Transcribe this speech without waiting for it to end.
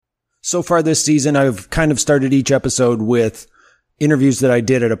So far this season, I've kind of started each episode with interviews that I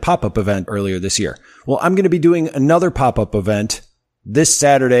did at a pop-up event earlier this year. Well, I'm going to be doing another pop-up event this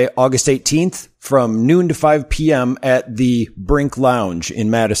Saturday, August 18th, from noon to 5 p.m. at the Brink Lounge in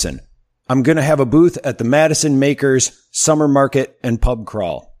Madison. I'm going to have a booth at the Madison Makers Summer Market and Pub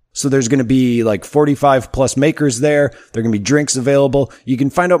Crawl. So there's going to be like 45 plus makers there. There are going to be drinks available. You can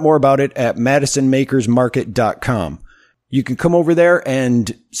find out more about it at madisonmakersmarket.com. You can come over there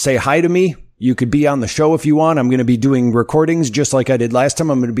and say hi to me. You could be on the show if you want. I'm going to be doing recordings just like I did last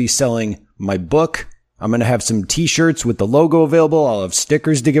time. I'm going to be selling my book. I'm going to have some t-shirts with the logo available. I'll have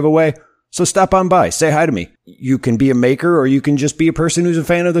stickers to give away. So stop on by. Say hi to me. You can be a maker or you can just be a person who's a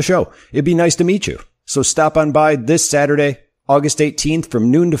fan of the show. It'd be nice to meet you. So stop on by this Saturday, August 18th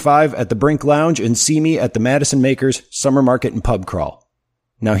from noon to 5 at the Brink Lounge and see me at the Madison Makers Summer Market and Pub Crawl.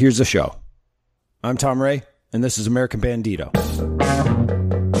 Now here's the show. I'm Tom Ray, and this is American Bandito.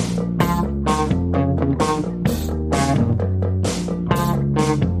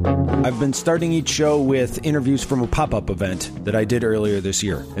 I've been starting each show with interviews from a pop-up event that I did earlier this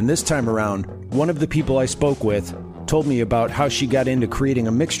year. And this time around, one of the people I spoke with told me about how she got into creating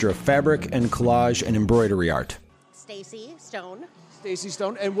a mixture of fabric and collage and embroidery art. Stacy Stone. Stacy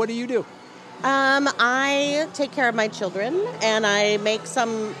Stone. And what do you do? I take care of my children, and I make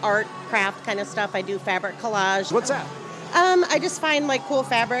some art, craft kind of stuff. I do fabric collage. What's that? I just find like cool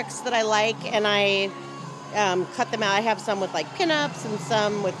fabrics that I like, and I cut them out. I have some with like pinups and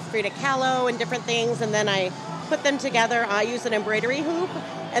some with Frida Kahlo and different things, and then I put them together. I use an embroidery hoop,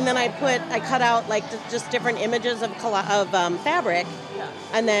 and then I cut out like just different images of fabric,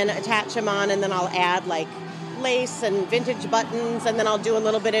 and then attach them on, and then I'll add like lace and vintage buttons, and then I'll do a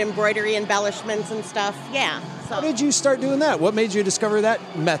little bit of embroidery embellishments and stuff. Yeah. So. How did you start doing that? What made you discover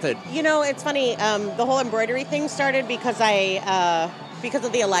that method? You know, it's funny. The whole embroidery thing started because because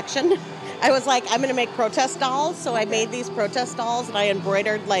of the election. I was like, I'm going to make protest dolls. So I made these protest dolls, and I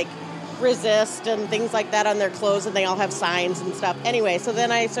embroidered like resist and things like that on their clothes, and they all have signs and stuff. Anyway, so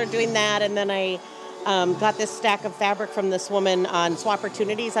then I started doing that, and then I got this stack of fabric from this woman on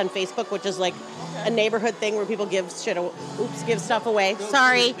Swapportunities on Facebook, which is like a neighborhood thing where people give stuff away.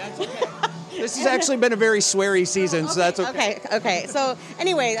 Sorry. That's okay. This has actually been a very sweary season, so that's okay. Okay. So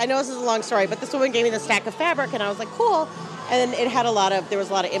anyway, I know this is a long story, but this woman gave me the stack of fabric, and I was like, cool. And it had there was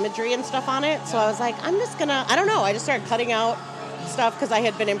a lot of imagery and stuff on it. So I was like, I just started cutting out stuff because I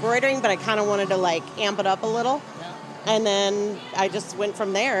had been embroidering, but I kind of wanted to like amp it up a little. Yeah. And then I just went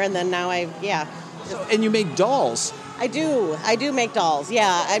from there, and then now And you make dolls. I do make dolls.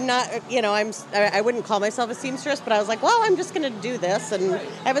 Yeah, I'm not, I wouldn't call myself a seamstress, but I was like, well, I'm just going to do this and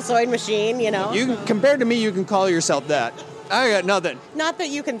have a sewing machine, Compared to me, you can call yourself that. I got nothing. Not that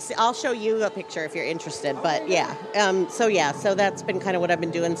you can see. I'll show you a picture if you're interested, but yeah. So that's been kind of what I've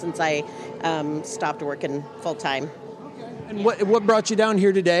been doing since I stopped working full time. Okay. And what brought you down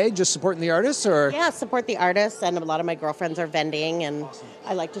here today? Just supporting the artists, or? Yeah, support the artists, and a lot of my girlfriends are vending, and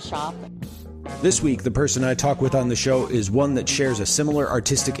I like to shop. This week, the person I talk with on the show is one that shares a similar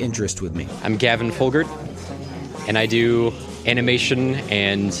artistic interest with me. I'm Gavin Folgert, and I do animation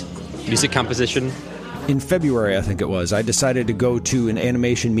and music composition. In February, I think it was, I decided to go to an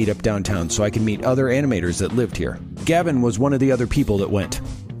animation meetup downtown so I could meet other animators that lived here. Gavin was one of the other people that went.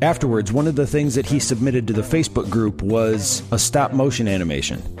 Afterwards, one of the things that he submitted to the Facebook group was a stop-motion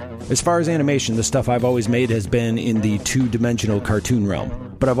animation. As far as animation, the stuff I've always made has been in the two-dimensional cartoon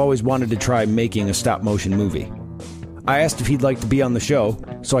realm, but I've always wanted to try making a stop-motion movie. I asked if he'd like to be on the show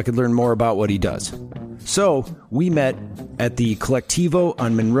so I could learn more about what he does. So, we met at the Collectivo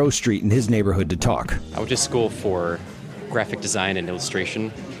on Monroe Street in his neighborhood to talk. I went to school for graphic design and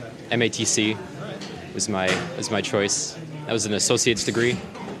illustration. MATC was my choice. That was an associate's degree.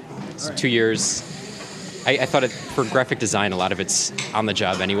 It's 2 years. I thought for graphic design, a lot of it's on the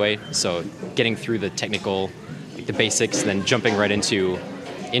job anyway. So getting through the technical, like the basics, then jumping right into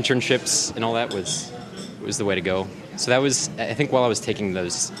internships and all that was the way to go. So that was, I think, while I was taking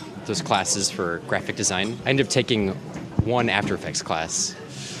those classes for graphic design, I ended up taking one After Effects class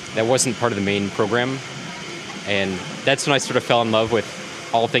that wasn't part of the main program, and that's when I sort of fell in love with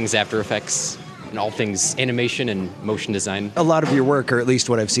all things After Effects and all things animation and motion design. A lot of your work, or at least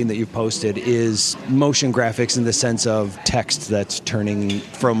what I've seen that you've posted, is motion graphics in the sense of text that's turning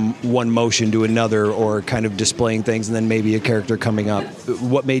from one motion to another, or kind of displaying things and then maybe a character coming up.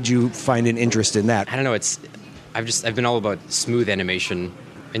 What made you find an interest in that? I don't know, I've been all about smooth animation,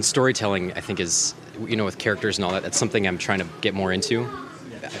 and storytelling, I think, is, with characters and all that, that's something I'm trying to get more into.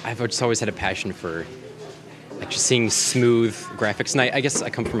 I've just always had a passion for just seeing smooth graphics, and I guess I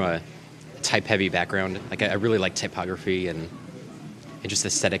come from a type-heavy background. Like, I really like typography and and just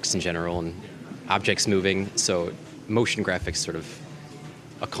aesthetics in general and objects moving. So motion graphics sort of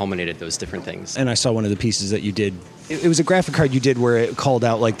culminated those different things. And I saw one of the pieces that you did. It was a graphic card you did where it called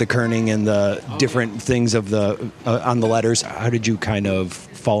out like the kerning and the different things of the on the letters. How did you kind of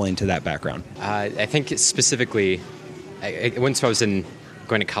fall into that background? I think specifically, once I was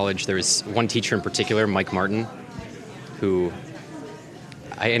going to college, there was one teacher in particular, Mike Martin, who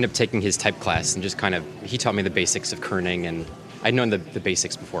I ended up taking his type class and just he taught me the basics of kerning, and I'd known the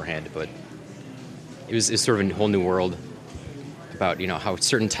basics beforehand, but it was sort of a whole new world about, how a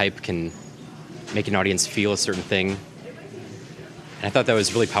certain type can make an audience feel a certain thing. And I thought that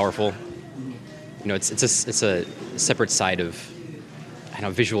was really powerful. It's a separate side of,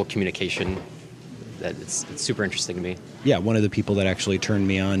 visual communication that it's super interesting to me. Yeah, one of the people that actually turned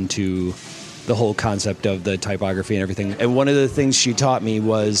me on to the whole concept of the typography and everything. And one of the things she taught me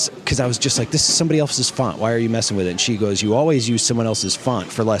was, because I was just like, this is somebody else's font. Why are you messing with it? And she goes, you always use someone else's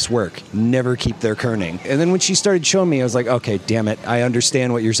font for less work. Never keep their kerning. And then when she started showing me, I was like, okay, damn it. I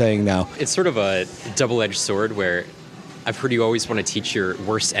understand what you're saying now. It's sort of a double-edged sword where I've heard you always want to teach your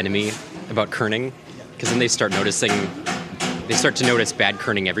worst enemy about kerning, because then they start to notice bad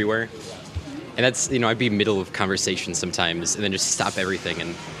kerning everywhere. And that's, I'd be middle of conversation sometimes and then just stop everything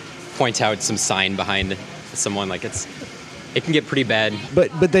and point out some sign behind someone. Like it can get pretty bad.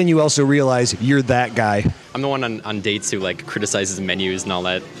 But then you also realize you're that guy. I'm the one on dates who criticizes menus and all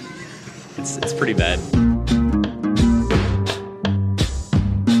that. It's pretty bad.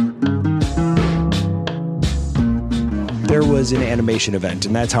 There was an animation event,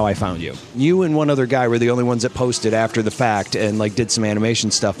 and that's how I found you. You and one other guy were the only ones that posted after the fact and did some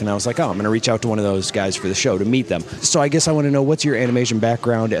animation stuff, and I was like, oh, I'm going to reach out to one of those guys for the show to meet them. So I guess I want to know, what's your animation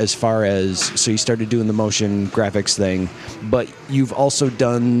background as far as, so you started doing the motion graphics thing, but you've also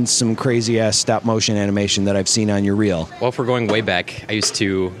done some crazy-ass stop-motion animation that I've seen on your reel. Well, if we're going way back, I used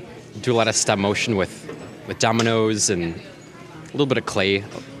to do a lot of stop-motion with dominoes and a little bit of clay.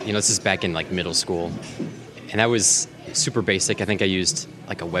 This is back in middle school, and that was super basic. I think I used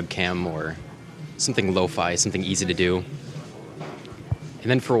a webcam or something lo-fi, something easy to do. And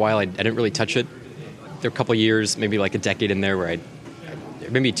then for a while, I didn't really touch it. There were a couple of years, maybe a decade in there where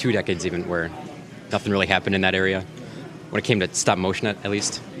maybe 2 decades even, where nothing really happened in that area when it came to stop motion at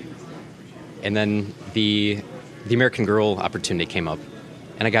least. And then the American Girl opportunity came up,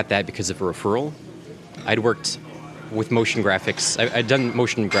 and I got that because of a referral. I'd worked with motion graphics. I'd done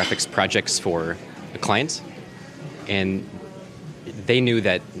motion graphics projects for a client, and they knew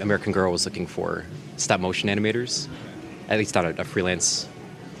that American Girl was looking for stop-motion animators, at least on a freelance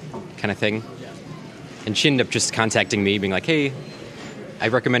kind of thing. And she ended up just contacting me, being like, hey, I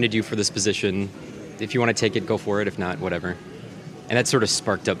recommended you for this position. If you want to take it, go for it. If not, whatever. And that sort of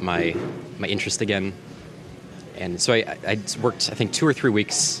sparked up my interest again. And so I worked, I think, 2 or 3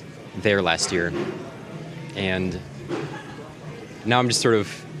 weeks there last year. And now I'm just sort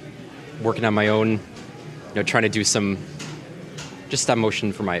of working on my own, trying to do some just stop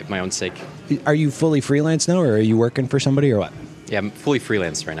motion for my own sake. Are you fully freelance now, or are you working for somebody, or what? Yeah, I'm fully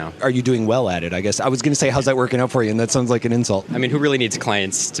freelance right now. Are you doing well at it, I guess? I was going to say, how's that working out for you? And that sounds like an insult. I mean, who really needs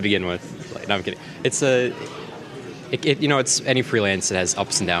clients to begin with? No, I'm kidding. It's it's any freelance. It has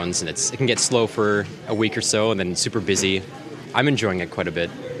ups and downs, and it can get slow for a week or so, and then super busy. I'm enjoying it quite a bit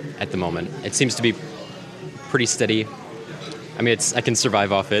at the moment. It seems to be pretty steady. I mean, I can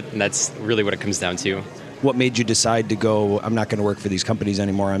survive off it, and that's really what it comes down to. What made you decide to go, I'm not going to work for these companies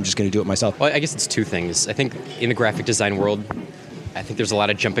anymore, I'm just going to do it myself? Well, I guess it's 2 things. I think in the graphic design world, I think there's a lot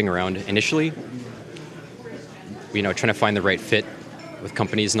of jumping around initially, trying to find the right fit with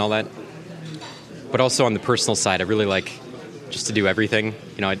companies and all that. But also on the personal side, I really like just to do everything.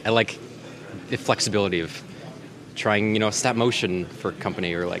 I like the flexibility of trying, stop motion for a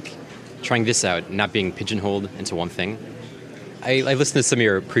company, or trying this out, not being pigeonholed into one thing. I listened to some of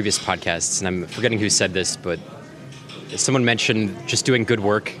your previous podcasts, and I'm forgetting who said this, but someone mentioned just doing good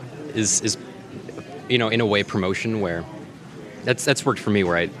work is in a way, promotion, where that's worked for me,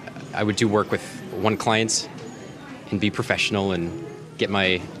 where I would do work with one client and be professional and get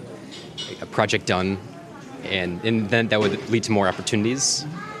my project done, and then that would lead to more opportunities.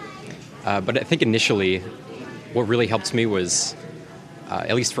 But I think initially, what really helped me was,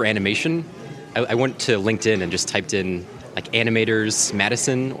 at least for animation, I went to LinkedIn and just typed in animators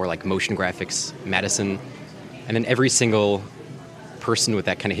Madison, or motion graphics Madison, and then every single person with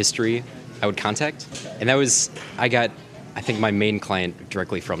that kind of history I would contact. And I got, I think, my main client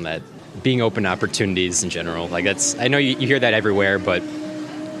directly from that, being open to opportunities in general. I know you hear that everywhere, but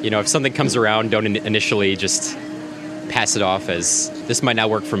if something comes around, don't initially just pass it off as this might not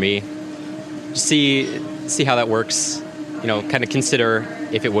work for me. Just see how that works, kind of consider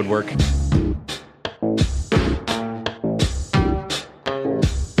if it would work.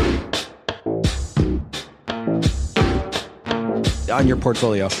 On your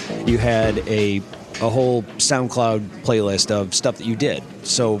portfolio, you had a whole SoundCloud playlist of stuff that you did.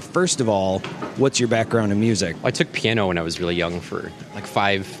 So first of all, what's your background in music? I took piano when I was really young for like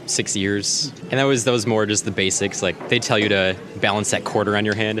 5-6 years. And that was more just the basics. Like they tell you to balance that quarter on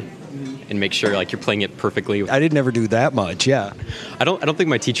your hand and make sure like you're playing it perfectly. I did never do that much, yeah. I don't think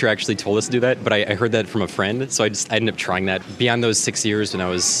my teacher actually told us to do that, but I heard that from a friend. So I ended up trying that. Beyond those 6 years when I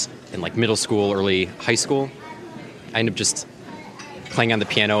was in like middle school, early high school, I ended up just playing on the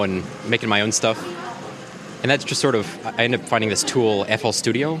piano and making my own stuff. And that's just sort of, I ended up finding this tool, FL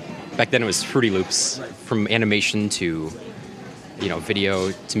Studio. Back then it was Fruity Loops. From animation to,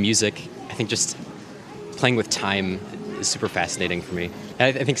 video to music. I think just playing with time is super fascinating for me.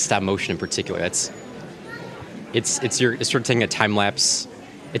 And I think stop motion in particular, it's sort of taking a time lapse.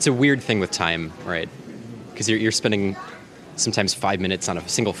 It's a weird thing with time, right? Because you're spending sometimes 5 minutes on a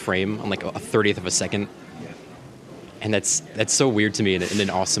single frame, on like a 30th of a second. And that's so weird to me in an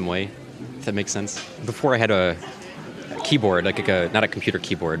awesome way, if that makes sense. Before I had a keyboard, like not a computer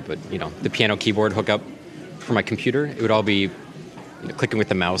keyboard, but the piano keyboard hookup for my computer, it would all be clicking with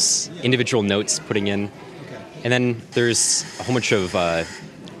the mouse, individual notes putting in. And then there's a whole bunch of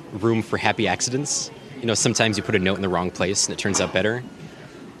room for happy accidents. Sometimes you put a note in the wrong place and it turns out better.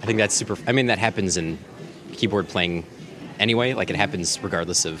 I think that's super, that happens in keyboard playing anyway, like it happens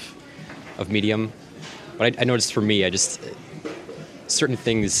regardless of medium. But I noticed for me, certain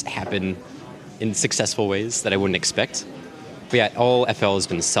things happen in successful ways that I wouldn't expect. But yeah, all FL has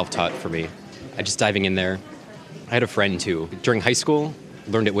been self-taught for me. I just diving in there. I had a friend who, during high school,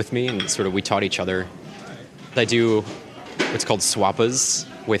 learned it with me, and sort of we taught each other. I do what's called swappas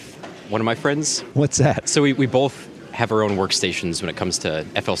with one of my friends. What's that? So we both have our own workstations when it comes to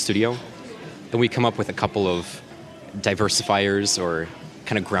FL Studio, and we come up with a couple of diversifiers or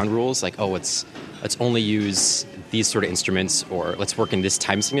kind of ground rules, like, let's only use these sort of instruments, or let's work in this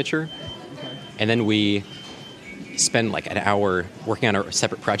time signature. And then we spend like an hour working on our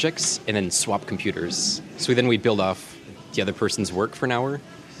separate projects and then swap computers. So then we build off the other person's work for an hour.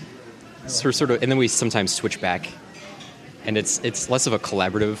 So and then we sometimes switch back. And it's less of a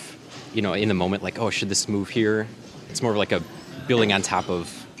collaborative, in the moment, like, should this move here? It's more of like a building on top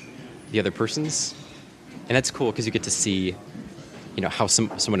of the other person's. And that's cool because you get to see how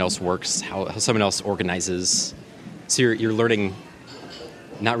someone else works, how someone else organizes. So you're learning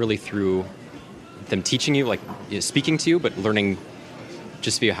not really through them teaching you, like speaking to you, but learning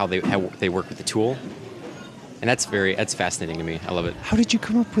just via how they work with the tool. And that's fascinating to me. I love it. How did you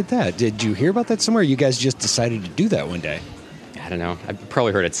come up with that? Did you hear about that somewhere? Or you guys just decided to do that one day? I don't know. I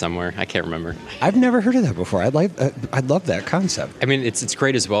probably heard it somewhere. I can't remember. I've never heard of that before. I'd love that concept. It's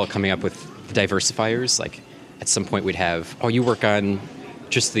great as well coming up with the diversifiers. Like at some point we'd have, you work on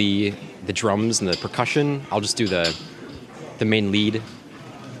just the drums and the percussion. I'll just do the main lead,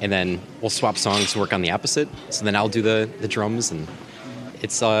 and then we'll swap songs and work on the opposite. So then I'll do the drums, and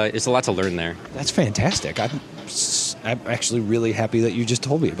it's a lot to learn there. That's fantastic. I'm actually really happy that you just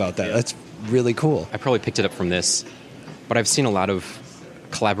told me about that. That's really cool. I probably picked it up from this, but I've seen a lot of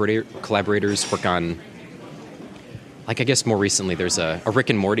collaborators work on, like I guess more recently there's a Rick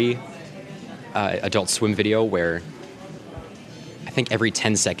and Morty Adult Swim video where I think every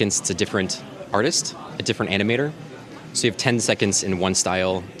 10 seconds it's a different artist, a different animator. So you have 10 seconds in one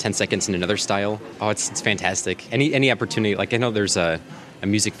style, 10 seconds in another style. It's fantastic. Any opportunity, like I know there's a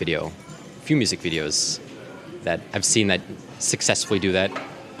music video, a few music videos that I've seen that successfully do that.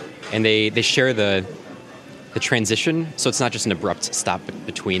 And they share the transition, so it's not just an abrupt stop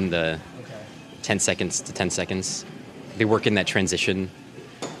between the 10 seconds to 10 seconds. They work in that transition.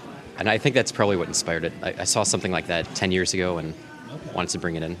 And I think that's probably what inspired it. I saw something like that 10 years ago and wanted to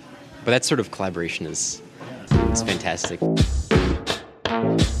bring it in. But that sort of collaboration is fantastic.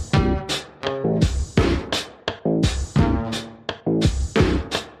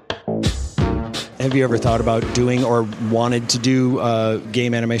 Have you ever thought about doing or wanted to do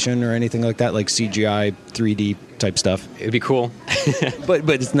game animation or anything like that, like CGI, 3D type stuff? It would be cool. but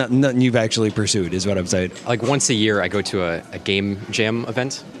it's nothing you've actually pursued, is what I'm saying. Like once a year, I go to a game jam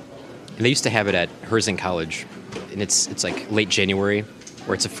event. And they used to have it at Herzing College. And it's like late January,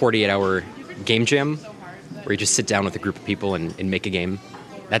 where it's a 48-hour game jam, where you just sit down with a group of people and make a game.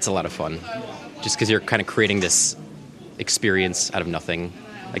 That's a lot of fun. Just because you're kind of creating this experience out of nothing,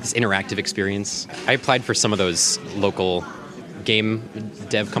 like this interactive experience. I applied for some of those local game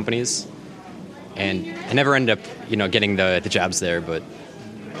dev companies, and I never ended up, getting the jobs there. But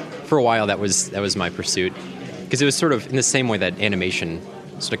for a while, that was my pursuit. because it was sort of in the same way that animation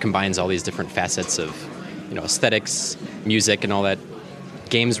sort of combines all these different facets of, aesthetics, music, and all that.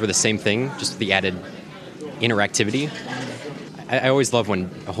 Games were the same thing, just the added interactivity. I always love when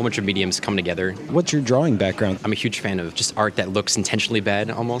a whole bunch of mediums come together. What's your drawing background? I'm a huge fan of just art that looks intentionally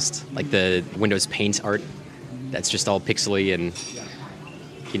bad, almost like the Windows Paint art. That's just all pixely, and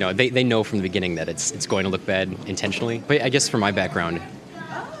they know from the beginning that it's going to look bad intentionally. But I guess for my background,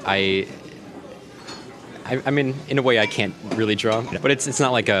 I mean, in a way, I can't really draw, but it's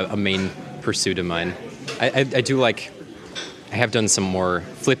not like a main pursuit of mine. I do like. I have done some more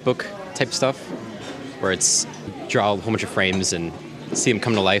flip book type stuff, where it's draw a whole bunch of frames and see them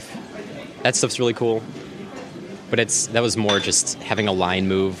come to life. That stuff's really cool. But that was more just having a line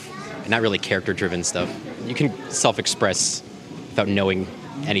move, and not really character-driven stuff. You can self-express without knowing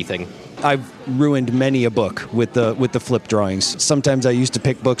anything. I've ruined many a book with the flip drawings. Sometimes I used to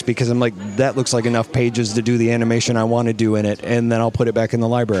pick books because I'm like, that looks like enough pages to do the animation I want to do in it, and then I'll put it back in the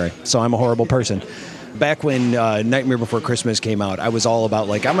library. So I'm a horrible person. Back when Nightmare Before Christmas came out, I was all about,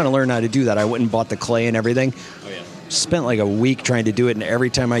 like, I'm going to learn how to do that. I went and bought the clay and everything. Oh, yeah. Spent like a week trying to do it, and every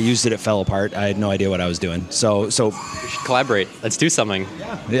time I used it, it fell apart. I had no idea what I was doing. So we should collaborate. Let's do something.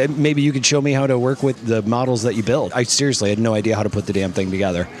 Yeah. Maybe you could show me how to work with the models that you build. I seriously had no idea how to put the damn thing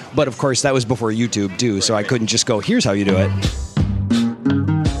together. But, of course, that was before YouTube, too, so I couldn't just go, here's how you do it.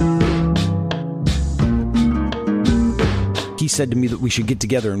 He said to me that we should get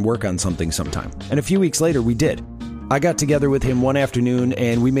together and work on something sometime. And a few weeks later, we did. I got together with him one afternoon,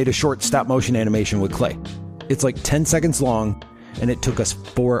 and we made a short stop-motion animation with clay. It's like 10 seconds long, and it took us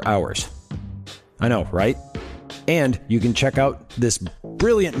 4 hours. I know, right? And you can check out this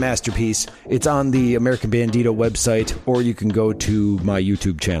brilliant masterpiece. It's on the American Bandito website, or you can go to my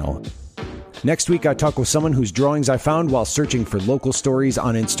YouTube channel. Next week, I talk with someone whose drawings I found while searching for local stories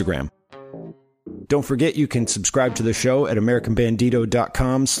on Instagram. Don't forget you can subscribe to the show at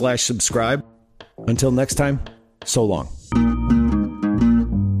americanbandito.com/subscribe. Until next time, so long.